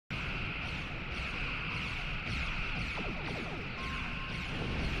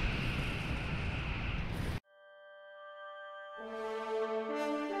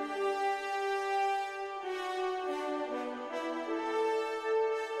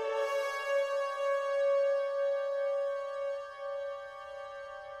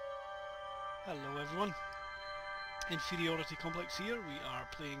everyone. Inferiority Complex here. We are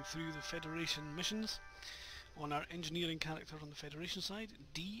playing through the Federation missions on our engineering character on the Federation side,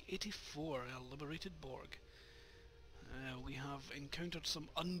 D84, a liberated Borg. We have encountered some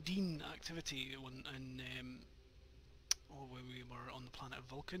Undine activity when we were on the planet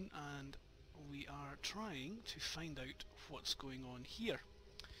Vulcan, and we are trying to find out what's going on here.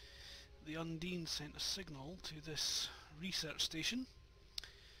 The Undine sent a signal to this research station,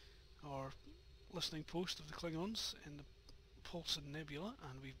 or listening post of the Klingons in the Pulsar Nebula,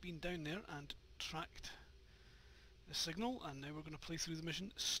 and we've been down there and tracked the signal, and now we're going to play through the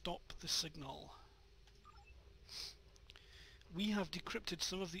mission Stop the Signal. We have decrypted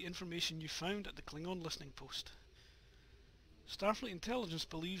some of the information you found at the Klingon listening post. Starfleet Intelligence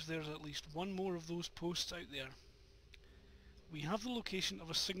believes there's at least one more of those posts out there. We have the location of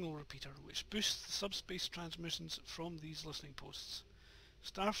a signal repeater which boosts the subspace transmissions from these listening posts.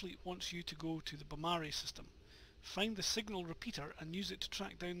 Starfleet wants you to go to the Bomari system, find the signal repeater and use it to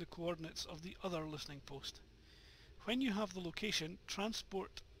track down the coordinates of the other listening post. When you have the location,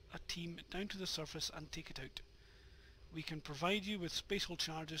 transport a team down to the surface and take it out. We can provide you with spatial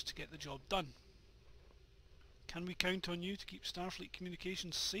charges to get the job done. Can we count on you to keep Starfleet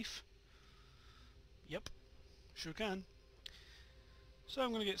communications safe? Yep, sure can. So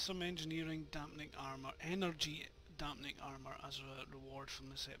I'm going to get some engineering dampening armour, energy dampening armour as a reward from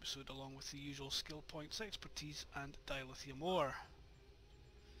this episode, along with the usual skill points, expertise and dilithium ore.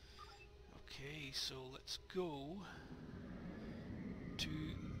 Okay, so let's go to,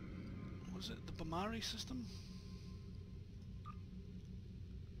 was it the Bomari system?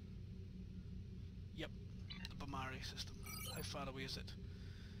 Yep, the Bomari system. How far away is it?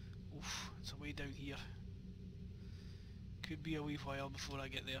 Oof, it's way down here. Could be a wee while before I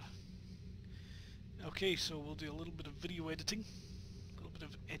get there. Okay, so we'll do a little bit of video editing, a little bit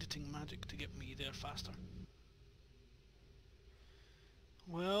of editing magic to get me there faster.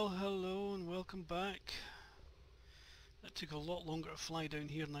 Well, hello and welcome back. That took a lot longer to fly down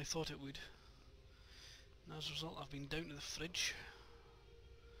here than I thought it would. And as a result, I've been down to the fridge,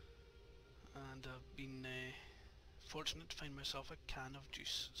 and I've been fortunate to find myself a can of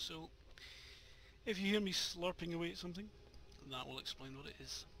juice. So, if you hear me slurping away at something, that will explain what it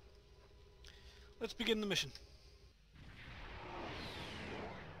is. Let's begin the mission.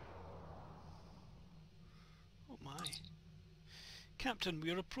 Oh my. Captain,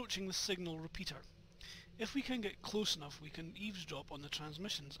 we are approaching the signal repeater. If we can get close enough, we can eavesdrop on the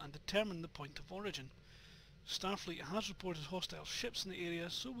transmissions and determine the point of origin. Starfleet has reported hostile ships in the area,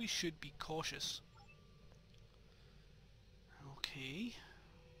 so we should be cautious. Okay.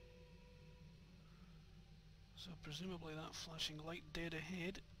 So presumably that flashing light dead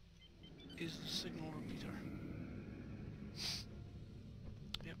ahead is the signal repeater.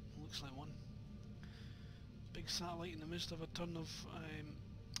 Yep, looks like one. Big satellite in the midst of a ton of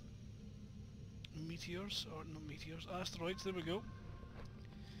meteors, or not meteors, asteroids, there we go.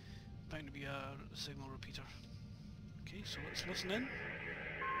 Bound to be a signal repeater. Okay, so let's listen in.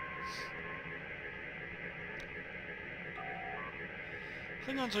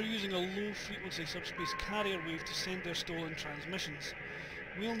 Klingons are using a low-frequency subspace carrier wave to send their stolen transmissions.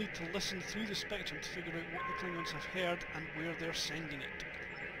 We'll need to listen through the spectrum to figure out what the Klingons have heard and where they're sending it.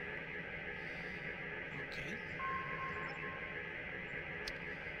 Okay.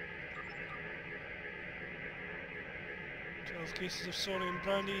 "12 cases of sodium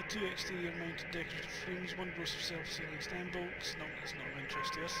brandy, 2 exterior mounted decorative frames, 1 gross of self-sealing stem bolts." No, that's not of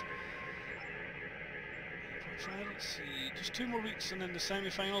interest to us. 8.5, let's see, just 2 more weeks and then the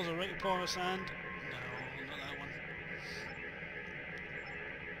semi-finals are right upon us, and no, not that one.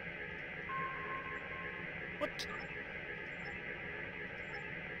 What?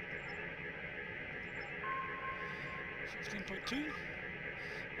 .2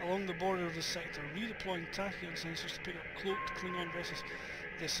 along the border of the sector, redeploying tachyon sensors to pick up cloaked Klingon vessels.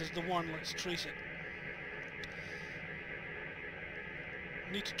 This is the one, let's trace it.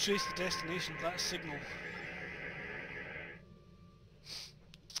 We need to trace the destination of that signal.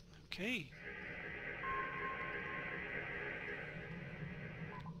 Okay.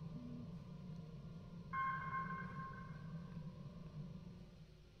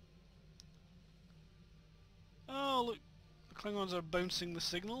 Oh look, the Klingons are bouncing the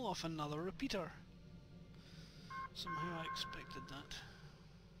signal off another repeater. Somehow I expected that.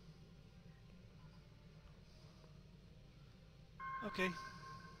 Okay.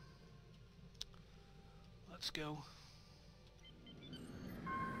 Let's go.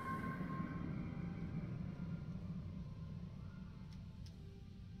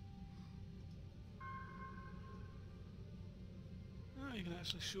 Oh, you can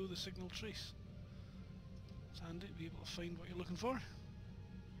actually show the signal trace. handy to be able to find what you're looking for.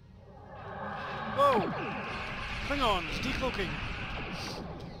 Whoa! Klingons decloaking!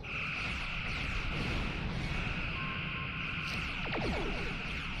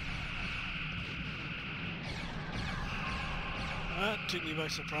 That took me by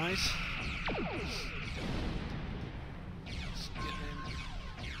surprise. Let's get them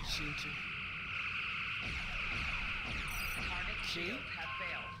seen to. Target shields have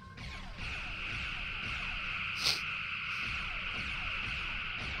failed.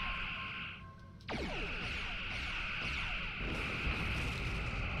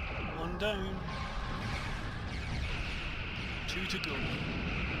 One down. 2 to go.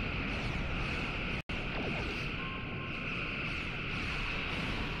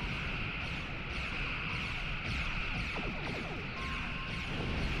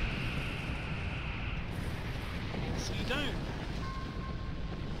 Down.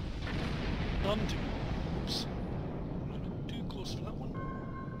 None to go. Oops. Not too close for that one.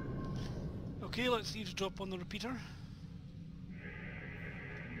 Okay, let's eavesdrop on the repeater.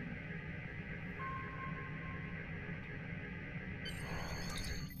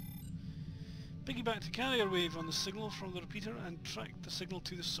 Piggyback to carrier wave on the signal from the repeater and track the signal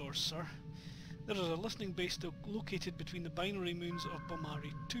to the source, sir. There is a listening base located between the binary moons of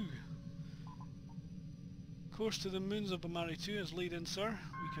Bomari 2. Course to the moons of Bomari 2 is laid in, sir.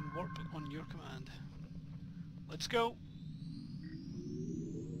 We can warp it on your command. Let's go!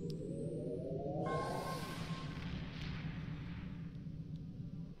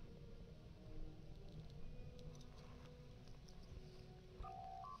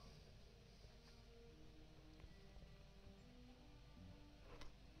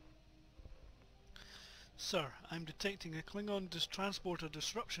 Sir, I'm detecting a Klingon transporter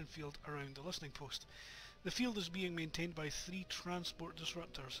disruption field around the listening post. The field is being maintained by 3 transport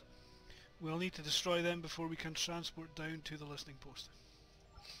disruptors. We'll need to destroy them before we can transport down to the listening post.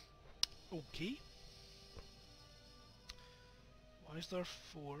 Okay. Why is there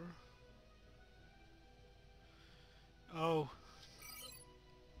 4? Oh.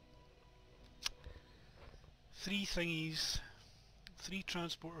 3 thingies, 3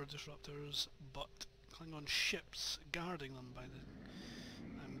 transporter disruptors, but Klingon ships guarding them by the...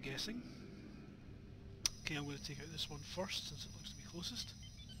 I'm guessing. Okay, I'm going to take out this one first since it looks to be closest.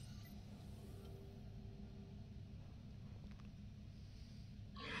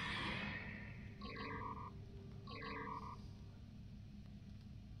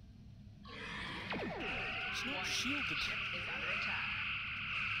 It's not shielded. Ship is under attack.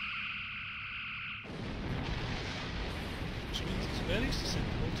 Which means it's very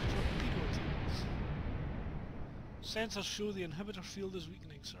susceptible to torpedo attacks. Sensors show the inhibitor field is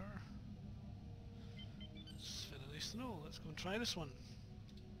weakening, sir. That's very nice to know. Let's go and try this one.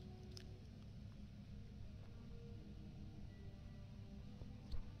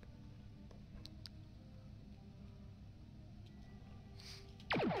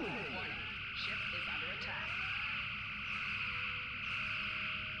 Ship is under attack.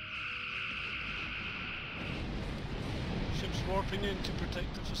 Ships warping in to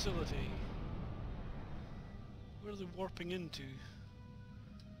protect the facility. Where are they warping into?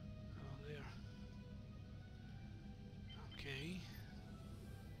 Oh, there. Okay.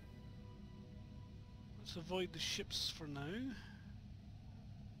 Let's avoid the ships for now.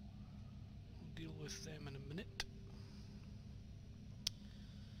 We'll deal with them in a minute.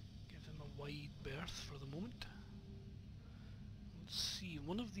 Give them a wide berth for the moment. Let's see,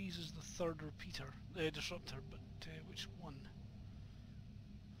 one of these is the third repeater, disruptor, but which one?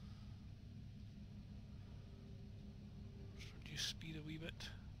 Let's reduce speed a wee bit.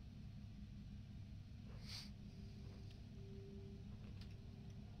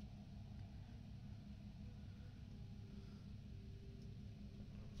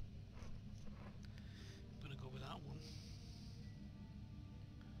 I'm gonna go with that one.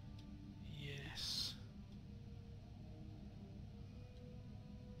 Yes.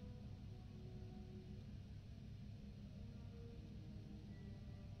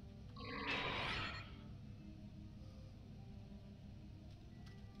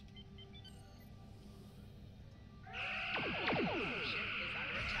 Ship is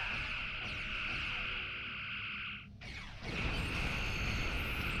under attack.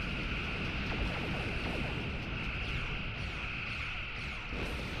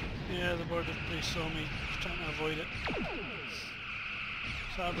 Yeah, the bird of prey saw me. I was trying to avoid it.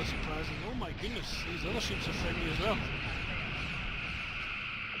 Sadly surprising. Oh my goodness, these other ships have found me as well.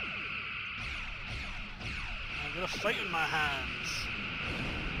 I've got a fight in my hands.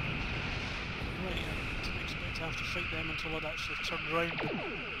 Right, I didn't expect to have to fight them until I'd actually turned around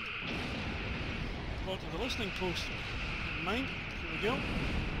and transport to the listening post. Never mind, here we go.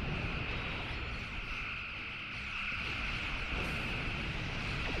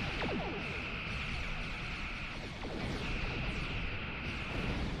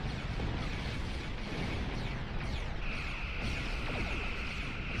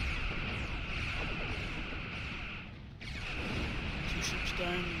 Two ships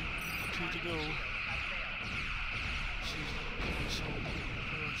down, two to go.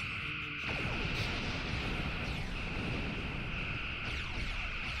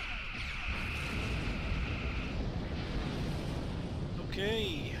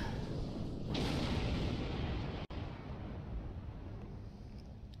 Okay.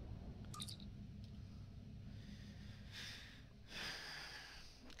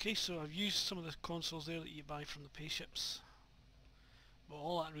 Okay, so I've used some of the consoles there that you buy from the pay ships, but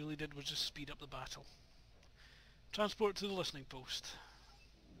all that really did was just speed up the battle. Transport to the listening post.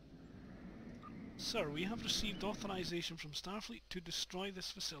 Sir, we have received authorization from Starfleet to destroy this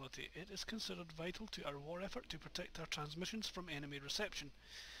facility. It is considered vital to our war effort to protect our transmissions from enemy reception.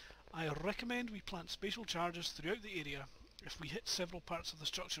 I recommend we plant spatial charges throughout the area. If we hit several parts of the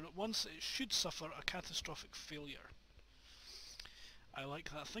structure at once, it should suffer a catastrophic failure. I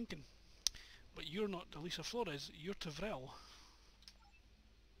like that thinking. But you're not Elisa Flores, you're Tavrel.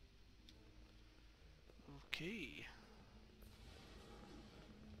 Okay.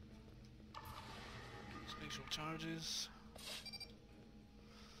 Spatial charges.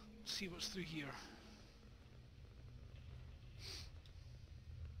 Let's see what's through here.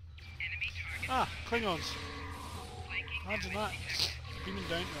 Ah, Klingons. Imagine that. Beaming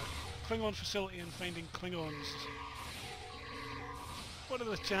down to a Klingon facility and finding Klingons. What are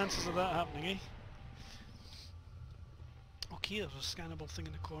the chances of that happening, eh? Okay, there's a scannable thing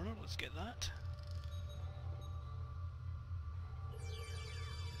in the corner. Let's get that.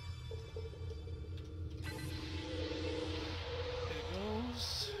 There it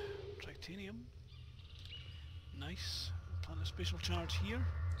goes. Titanium. Nice. Plant a spatial charge here.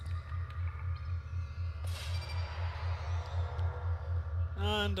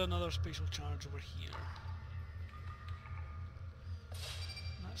 And another spatial charge over here.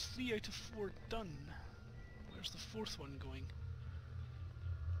 That's 3 out of 4 done. Where's the 4th one going?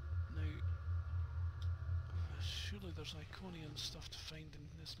 Now, surely there's Iconian stuff to find in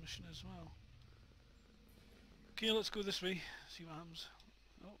this mission as well. Okay, let's go this way, see what happens.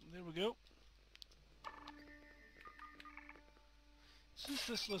 Oh, there we go. Since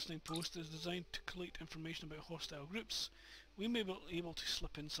this listening post is designed to collect information about hostile groups, we may be able to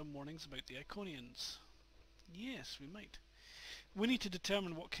slip in some warnings about the Iconians. Yes, we might. We need to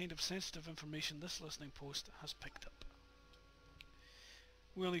determine what kind of sensitive information this listening post has picked up.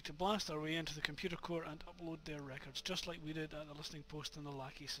 We'll need to blast our way into the computer core and upload their records, just like we did at the listening post in the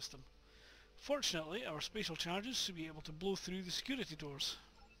Lackey system. Fortunately, our spatial charges should be able to blow through the security doors.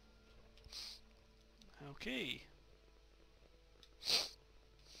 Okay.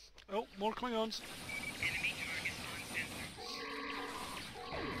 Oh, more Klingons. Enemy target on sensor.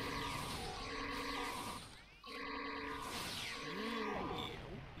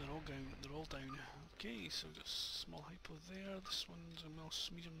 They're all down. They're all down. Okay, so we've got a small hypo there. This one's a mouse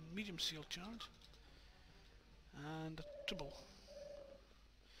medium seal charge, and a triple.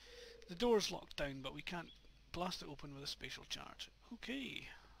 The door's locked down, but we can't blast it open with a spatial charge. Okay.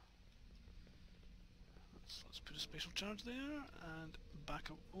 Let's put a spatial charge there and back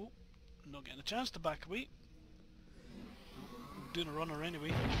up. Oh, not getting a chance to back away. I'm doing a runner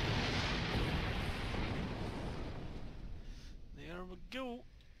anyway. There we go.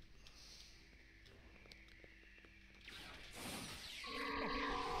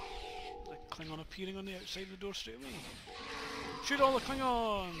 Oh, the Klingon appearing on the outside of the door straight away. Shoot all the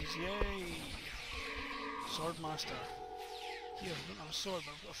Klingons! Yay! Swordmaster. Here, I don't have a sword,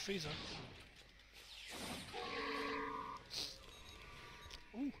 but I've got a phaser.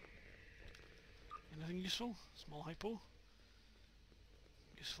 Ooh! Anything useful? Small hypo.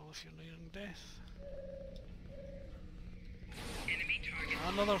 Useful if you're nearing death. Enemy target.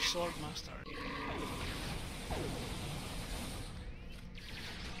 Another Swordmaster.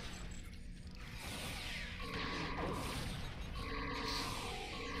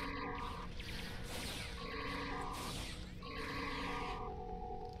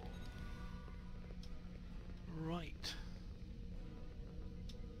 Right.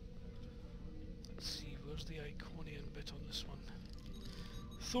 Let's see, where's the Iconian bit on this one?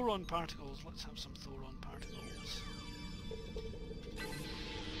 Thoron particles. Let's have some Thoron particles.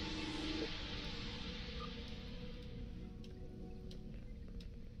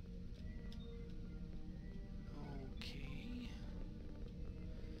 Okay.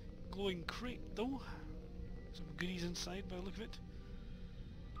 Glowing crate though. goodies inside by the look of it.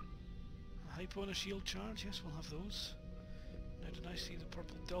 A hypo and a shield charge, yes, we'll have those. Now did I see the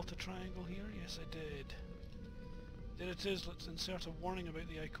purple delta triangle here? Yes, I did. There it is, let's insert a warning about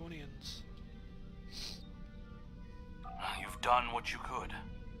the Iconians. You've done what you could.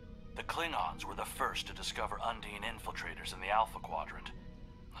 The Klingons were the first to discover Undine infiltrators in the Alpha Quadrant.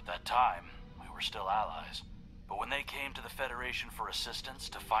 At that time, we were still allies. But when they came to the Federation for assistance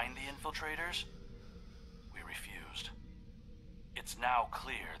to find the infiltrators, we refused. It's now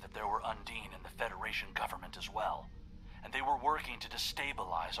clear that there were Undine in the Federation government as well, and they were working to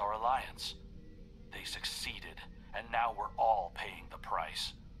destabilize our alliance. They succeeded, and now we're all paying the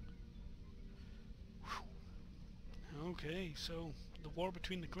price. Okay, so the war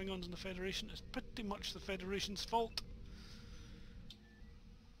between the Klingons and the Federation is pretty much the Federation's fault.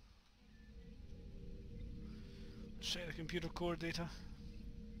 Let's check the computer core data.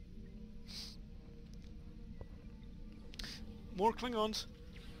 More Klingons.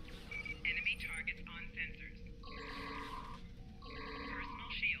 Enemy targets on sensors. Personal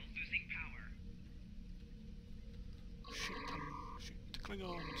shield losing power. Shoot them. Shoot the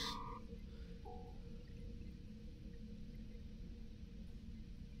Klingons.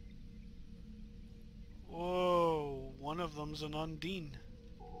 Whoa, one of them's an Undine.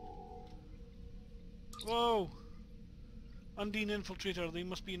 Whoa! Undine infiltrator, they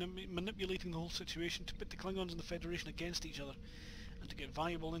must be manipulating the whole situation to pit the Klingons and the Federation against each other, and to get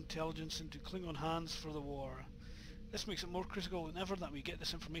valuable intelligence into Klingon hands for the war. This makes it more critical than ever that we get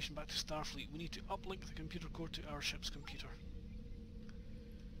this information back to Starfleet. We need to uplink the computer core to our ship's computer.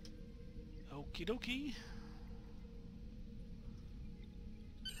 Okie dokie.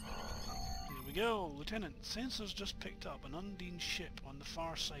 Here we go, Lieutenant. Sensors just picked up an Undine ship on the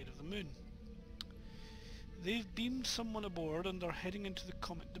far side of the moon. They've beamed someone aboard and are heading into the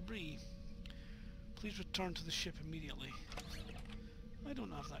comet debris. Please return to the ship immediately. I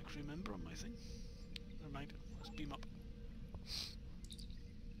don't have that crew member on my thing. Never mind, let's beam up.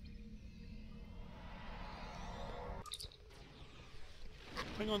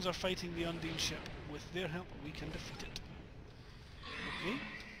 Klingons are fighting the Undine ship. With their help, we can defeat it. Okay.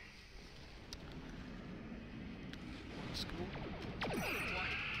 Let's go.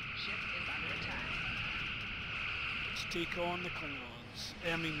 Ship is under attack. Let's take on the Klingons.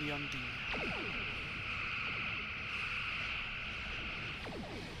 I mean the Undine.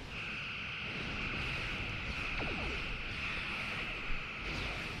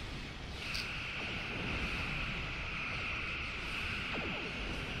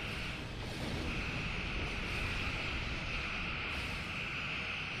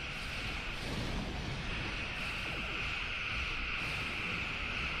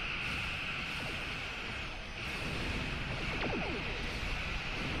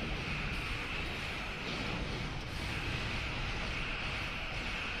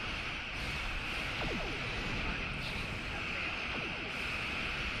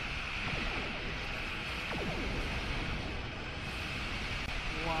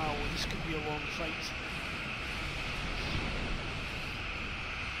 Wow, this could be a long fight.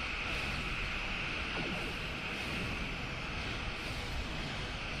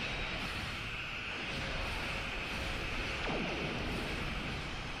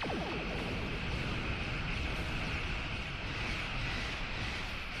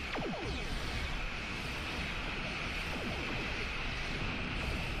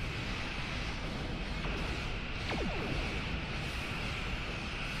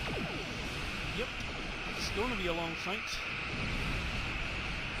 Yep, it's going to be a long fight.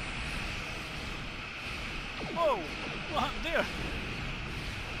 Whoa! What happened there?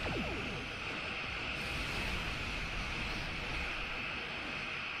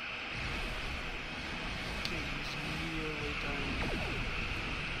 Okay, he's nearly down.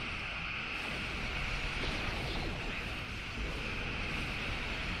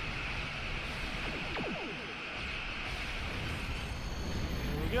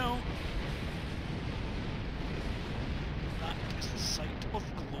 Here we go. That is the sight of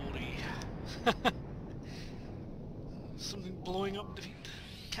glory. Something blowing up defeat.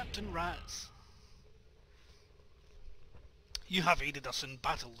 Captain Raz. You have aided us in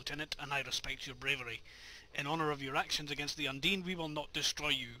battle, Lieutenant, and I respect your bravery. In honor of your actions against the Undine, we will not destroy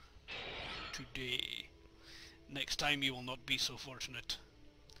you today. Next time you will not be so fortunate.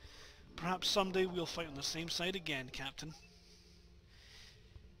 Perhaps someday we'll fight on the same side again, Captain.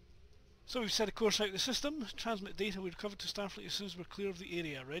 So we've set a course out of the system. Transmit data we recovered to Starfleet as soon as we're clear of the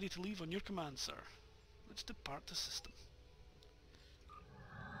area. Ready to leave on your command, sir. Let's depart the system.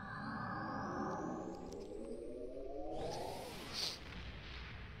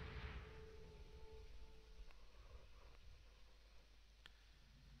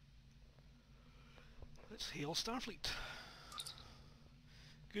 let's hail Starfleet.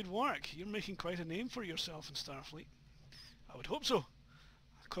 Good work. You're making quite a name for yourself in Starfleet. I would hope so.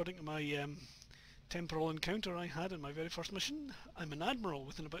 According to my temporal encounter I had in my very first mission, I'm an admiral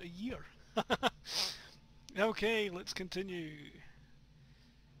within about a year. Okay, let's continue.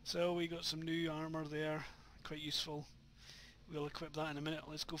 So we got some new armour there, quite useful. We'll equip that in a minute.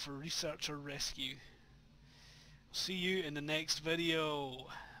 Let's go for research or rescue. See you in the next video.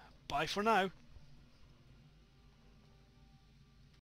 Bye for now.